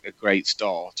had a great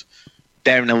start.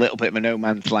 They're in a little bit of a no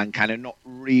man's land, kind of not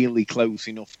really close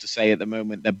enough to say at the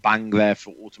moment they're bang there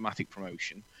for automatic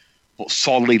promotion, but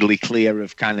solidly clear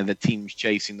of kind of the teams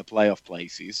chasing the playoff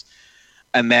places.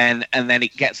 And then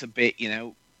it gets a bit,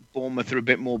 Bournemouth are a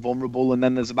bit more vulnerable, and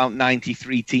then there's about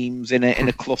 93 teams in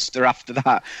a cluster after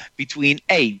that between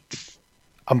 8th.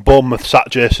 And Bournemouth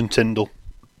sacked Jason Tindall.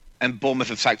 And Bournemouth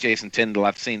have sacked Jason Tindall.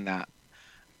 I've seen that.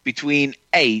 Between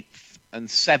 8th and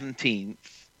 17th,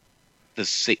 there's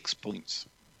 6 points.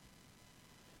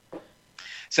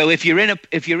 So if you're in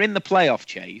the playoff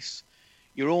chase,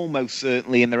 you're almost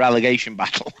certainly in the relegation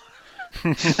battle.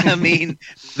 I mean,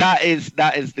 that is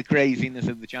the craziness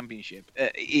of the Championship.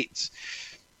 It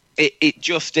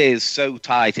just is so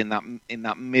tight in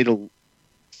that middle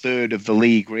third of the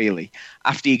league, really.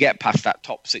 After you get past that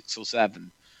top 6 or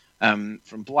 7,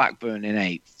 from Blackburn in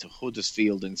 8th to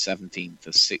Huddersfield in 17th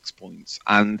are 6 points.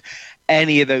 And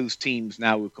any of those teams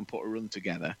now who can put a run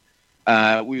together.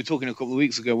 We were talking a couple of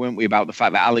weeks ago, weren't we, about the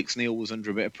fact that Alex Neil was under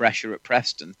a bit of pressure at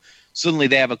Preston. Suddenly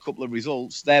they have a couple of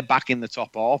results. They're back in the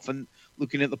top half and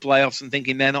looking at the playoffs and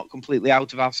thinking they're not completely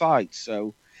out of our sight.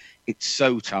 So it's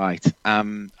so tight.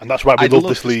 And that's why we love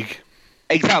this league.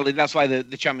 Exactly. That's why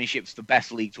the Championship's the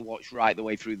best league to watch right the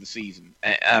way through the season.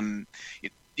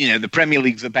 The Premier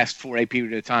League's the best for a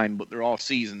period of time, but there are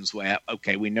seasons where,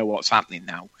 okay, we know what's happening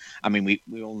now. I mean,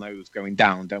 we all know who's going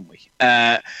down, don't we?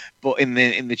 But in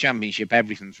the Championship,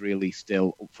 everything's really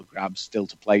still up for grabs, still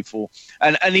to play for.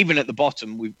 And even at the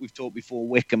bottom, we've talked before,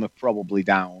 Wickham are probably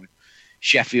down.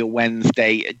 Sheffield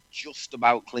Wednesday are just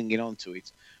about clinging on to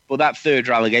it. But that third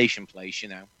relegation place,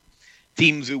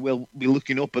 teams who will be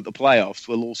looking up at the playoffs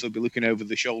will also be looking over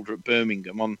the shoulder at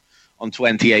Birmingham on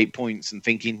 28 points and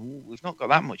thinking, we've not got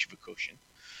that much of a cushion.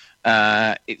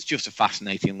 It's just a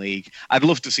fascinating league. I'd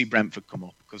love to see Brentford come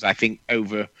up because I think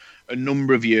over a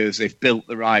number of years they've built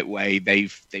the right way.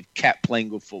 They've kept playing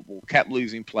good football, kept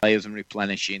losing players and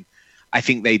replenishing. I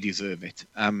think they deserve it.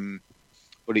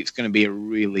 But it's going to be a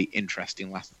really interesting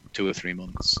last 2 or 3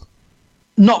 months.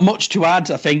 Not much to add.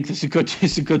 I think it's a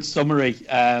good summary.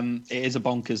 It is a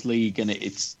bonkers league, and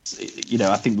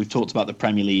I think we've talked about the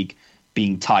Premier League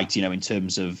being tight. In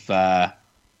terms of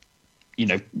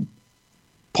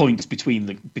points between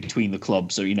the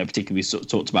clubs. So particularly we sort of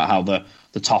talked about how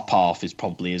the top half is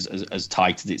probably as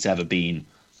tight as it's ever been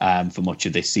for much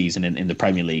of this season in the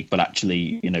Premier League. But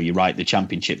actually, you're right. The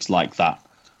Championship's like that.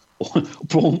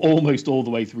 Almost all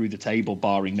the way through the table,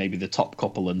 barring maybe the top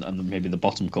couple and maybe the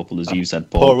bottom couple, as you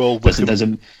said, Paul. Poor old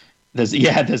Wickham. There's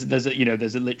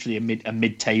literally a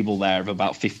mid table there of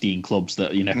about 15 clubs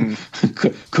that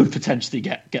could potentially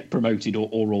get promoted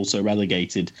or also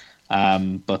relegated.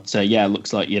 It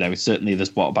looks like certainly there's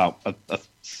about a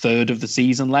third of the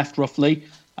season left roughly.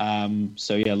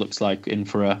 It looks like in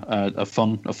for a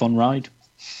fun ride.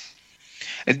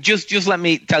 And just let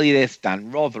me tell you this,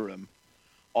 Dan. Rotherham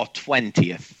are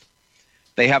 20th.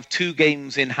 They have 2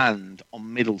 games in hand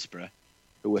on Middlesbrough,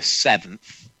 who are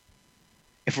 7th.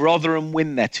 If Rotherham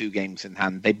win their 2 games in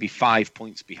hand, they'd be 5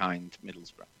 points behind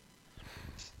Middlesbrough.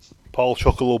 Paul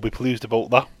Chuckle will be pleased about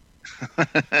that.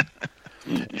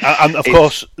 and of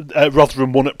course,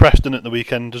 Rotherham won at Preston at the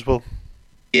weekend as well.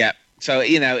 Yeah, so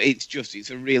it's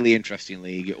a really interesting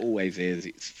league. It always is.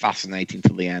 It's fascinating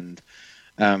till the end,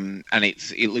 and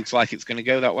it looks like it's going to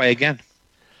go that way again.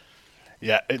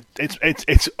 Yeah,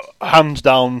 it's hands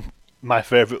down my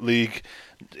favourite league.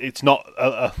 It's not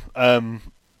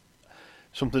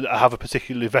something that I have a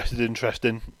particularly vested interest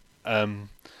in.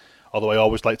 Although I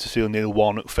always like to see Neil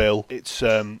Warnock fail. It's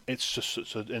just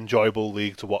such an enjoyable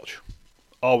league to watch.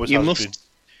 Always has been.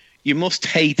 You must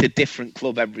hate a different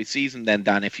club every season, then,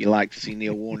 Dan, if you like to see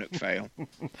Neil Warnock fail.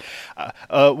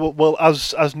 Well,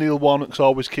 as Neil Warnock's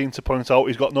always keen to point out,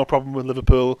 he's got no problem with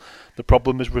Liverpool. The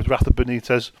problem is with Rafa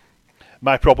Benitez.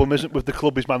 My problem isn't with the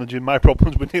club he's managing. My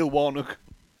problem's with Neil Warnock.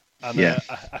 And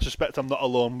I suspect I'm not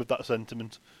alone with that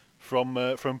sentiment. From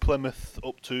Plymouth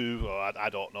up to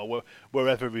I don't know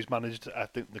wherever he's managed, I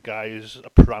think the guy is a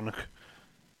prank.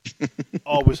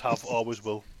 Always have, always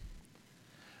will.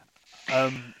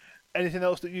 Anything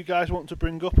else that you guys want to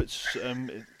bring up? It's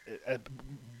a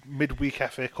midweek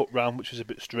FA Cup round, which is a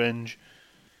bit strange.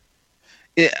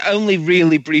 Only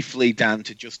really briefly, Dan,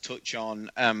 to just touch on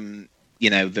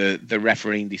the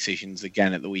refereeing decisions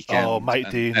again at the weekend. Oh,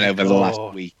 Mike Dean. And over the last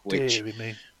week,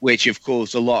 which have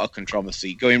caused a lot of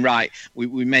controversy. Going right,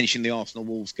 we mentioned the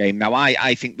Arsenal-Wolves game. Now,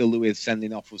 I think the Lewis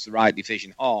sending off was the right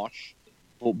decision. Harsh,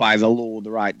 but by the law,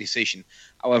 the right decision.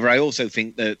 However, I also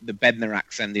think that the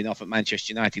Bednarak sending off at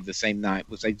Manchester United the same night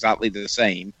was exactly the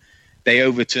same. They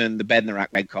overturned the Bednarak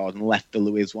red card and left the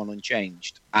Lewis one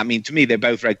unchanged. I mean, to me, they're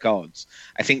both red cards.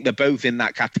 I think they're both in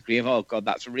that category of, oh, God,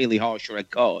 that's a really harsh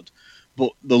red card.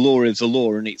 But the law is the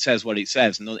law, and it says what it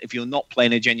says. And if you're not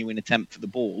playing a genuine attempt for the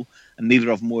ball, and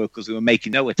neither of them were because they were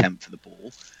making no attempt for the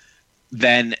ball,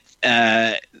 then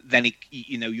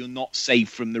you're not safe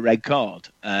from the red card.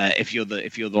 If you're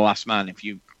the last man, if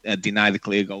you deny the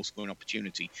clear goal scoring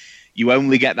opportunity, you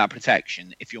only get that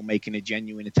protection if you're making a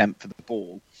genuine attempt for the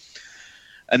ball.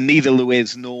 And neither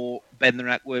Lewis nor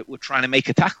Bednarak were trying to make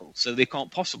a tackle, so they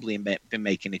can't possibly have been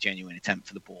making a genuine attempt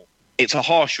for the ball. It's a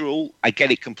harsh rule. I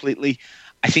get it completely.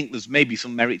 I think there's maybe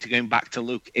some merit to going back to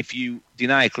look. If you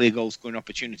deny a clear goal scoring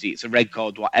opportunity, it's a red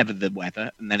card, whatever the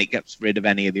weather, and then it gets rid of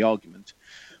any of the argument.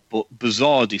 But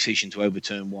bizarre decision to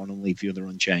overturn one and leave the other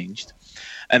unchanged.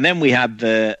 And then we had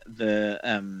the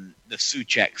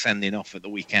Souček sending off at the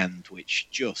weekend, which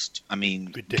just,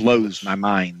 ridiculous. Blows my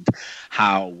mind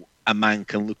how a man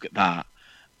can look at that.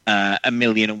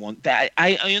 1,000,001.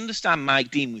 I understand Mike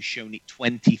Dean was shown it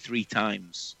 23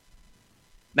 times.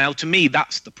 Now, to me,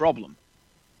 that's the problem.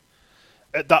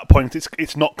 At that point,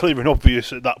 it's not clear and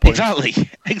obvious at that point.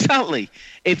 Exactly.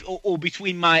 Or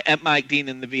between Mike Dean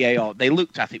and the VAR, they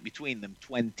looked at it between them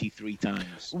 23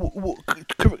 times.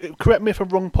 Correct me if I'm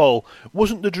wrong, Paul.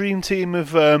 Wasn't the dream team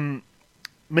of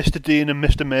Mr. Dean and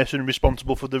Mr. Mason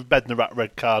responsible for the Bednarak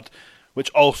red card, which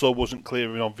also wasn't clear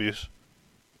and obvious?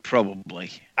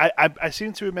 Probably. I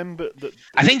seem to remember that.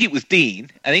 I think it was Dean.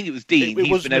 He's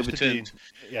been overturned.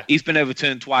 Yeah. He's been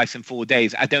overturned twice in 4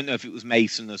 days. I don't know if it was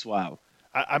Mason as well.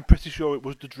 I'm pretty sure it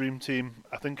was the dream team.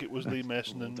 I think it was Lee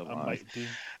Mason and Mike Dean.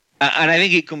 And I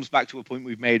think it comes back to a point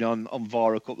we've made on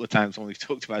VAR a couple of times when we've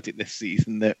talked about it this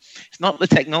season, that it's not the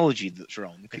technology that's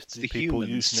wrong, it's the people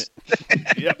humans. using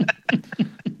it. Yep.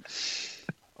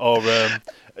 Or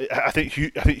I think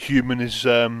human is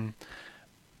a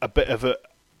bit of a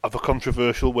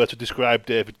controversial way to describe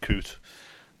David Coote.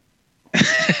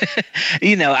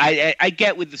 I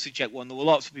get with the Souček one, there were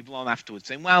lots of people on afterwards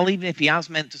saying, well, even if he has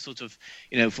meant to sort of,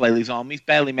 flail his arm, he's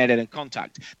barely made any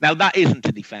contact. Now, that isn't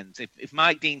a defence. If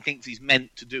Mike Dean thinks he's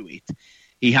meant to do it,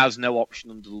 he has no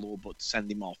option under the law but to send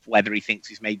him off, whether he thinks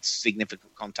he's made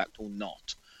significant contact or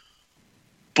not.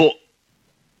 But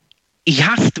he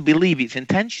has to believe it's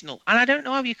intentional. And I don't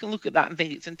know how you can look at that and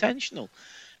think it's intentional.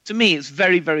 To me, it's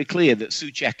very, very clear that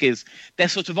Souček they're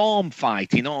sort of arm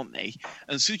fighting, aren't they?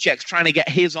 And Souček's trying to get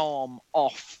his arm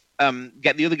off,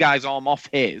 get the other guy's arm off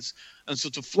his, and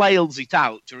sort of flails it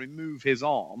out to remove his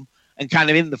arm, and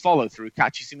kind of in the follow-through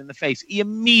catches him in the face. He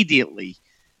immediately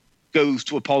goes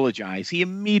to apologise. He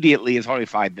immediately is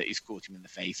horrified that he's caught him in the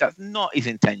face. That's not his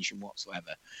intention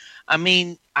whatsoever. I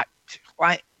mean,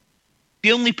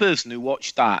 the only person who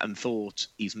watched that and thought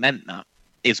he's meant that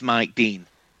is Mike Dean.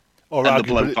 Or and the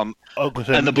bloke on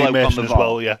the VAR.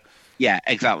 Well, yeah. Yeah,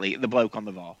 exactly. The bloke on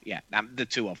the VAR. Yeah, the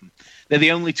two of them. They're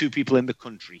the only two people in the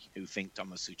country who think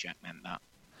Thomas Souček meant that.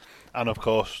 And of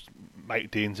course,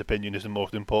 Mike Dean's opinion is the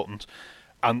most important.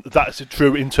 And that's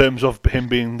true in terms of him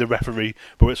being the referee,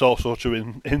 but it's also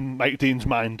true in Mike Dean's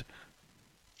mind.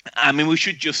 I mean, we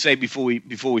should just say before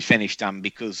we finish, Dan,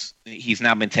 because he's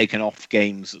now been taken off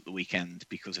games at the weekend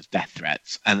because of death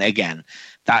threats. And again,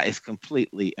 that is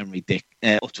completely and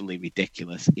utterly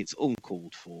ridiculous. It's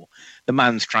uncalled for. The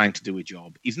man's trying to do a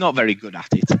job. He's not very good at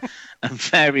it. And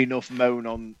fair enough, moan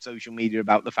on social media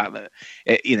about the fact that,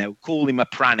 call him a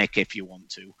pranic if you want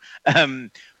to.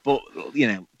 But,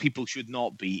 people should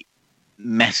not be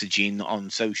messaging on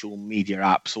social media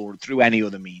apps or through any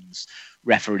other means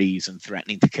referees and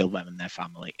threatening to kill them and their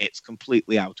family. It's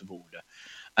completely out of order.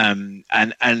 And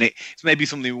it's maybe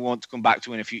something we want to come back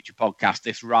to in a future podcast,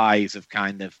 this rise of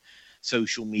kind of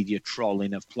social media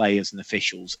trolling of players and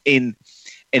officials in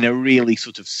a really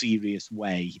sort of serious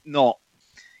way, not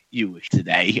Jewish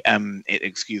today,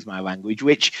 excuse my language,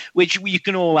 which you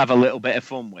can all have a little bit of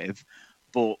fun with.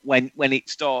 But when it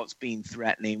starts being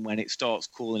threatening, when it starts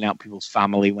calling out people's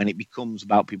family, when it becomes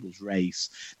about people's race,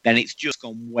 then it's just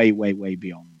gone way, way, way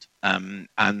beyond. And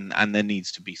there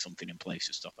needs to be something in place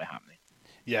to stop it happening.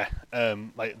 Yeah,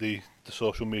 like the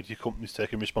social media companies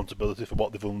taking responsibility for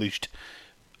what they've unleashed.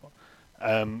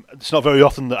 It's not very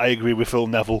often that I agree with Phil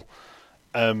Neville,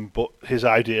 but his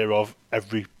idea of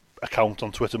every account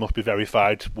on Twitter must be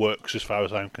verified works as far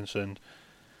as I'm concerned.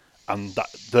 And that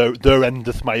there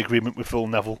endeth my agreement with Phil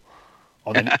Neville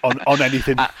on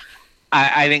anything.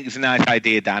 I think it's a nice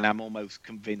idea, Dan. I'm almost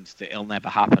convinced that it'll never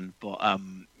happen, but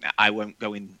I won't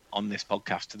go in on this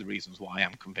podcast to the reasons why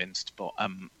I'm convinced. But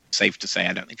safe to say,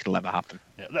 I don't think it'll ever happen.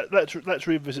 Yeah, let's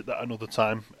revisit that another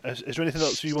time. Is there anything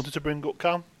else you wanted to bring up,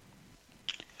 Cam?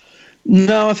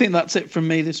 No, I think that's it from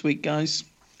me this week, guys.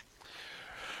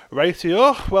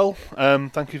 Rightio. Well,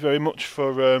 thank you very much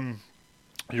for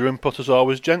your input as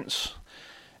always, gents.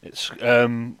 It's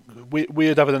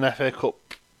weird having an FA Cup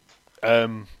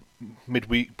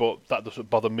midweek, but that doesn't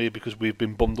bother me because we've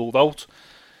been bundled out.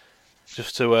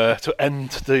 Just to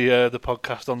end the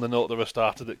podcast on the note that I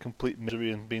started at complete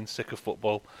misery and being sick of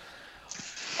football.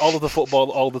 All of the football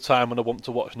all the time, and I want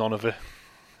to watch none of it.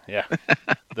 Yeah,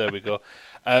 there we go.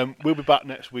 We'll be back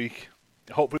next week.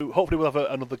 Hopefully we'll have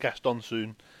another guest on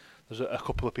soon. There's a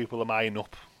couple of people I'm eyeing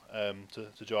up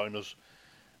to join us.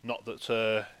 Not that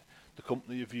the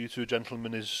company of you two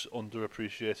gentlemen is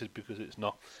underappreciated, because it's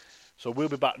not. So we'll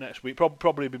be back next week.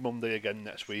 Probably be Monday again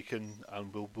next week, and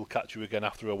we'll catch you again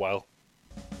after a while.